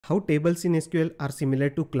How tables in SQL are similar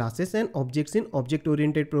to classes and objects in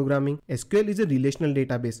object-oriented programming. SQL is a relational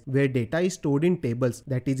database where data is stored in tables,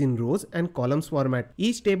 that is in rows and columns format.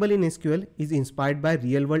 Each table in SQL is inspired by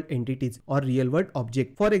real-world entities or real-world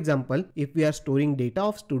object. For example, if we are storing data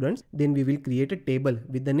of students, then we will create a table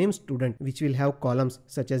with the name student, which will have columns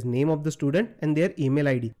such as name of the student and their email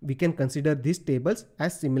ID. We can consider these tables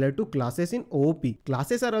as similar to classes in OOP.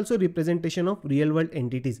 Classes are also representation of real-world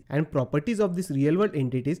entities, and properties of these real-world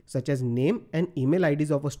entities such as name and email IDs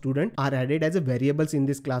of a student are added as a variables in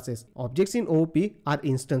these classes. Objects in OOP are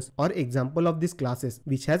instance or example of these classes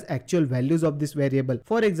which has actual values of this variable.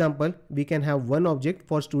 For example, we can have one object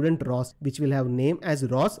for student Ross which will have name as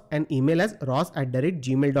Ross and email as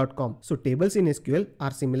ross@gmail.com. So tables in SQL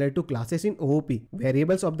are similar to classes in OOP.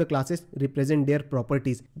 Variables of the classes represent their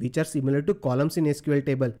properties which are similar to columns in SQL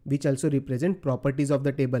table which also represent properties of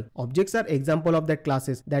the table. Objects are example of that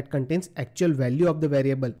classes that contains actual value of the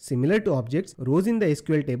variable. Similar to objects, rows in the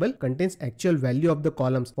SQL table contains actual value of the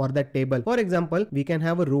columns for that table. For example, we can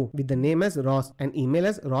have a row with the name as Ross and email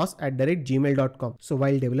as ross@gmail.com. So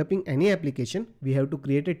while developing any application, we have to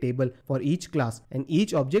create a table for each class, and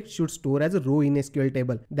each object should store as a row in SQL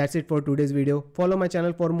table. That's it for today's video. Follow my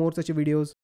channel for more such videos.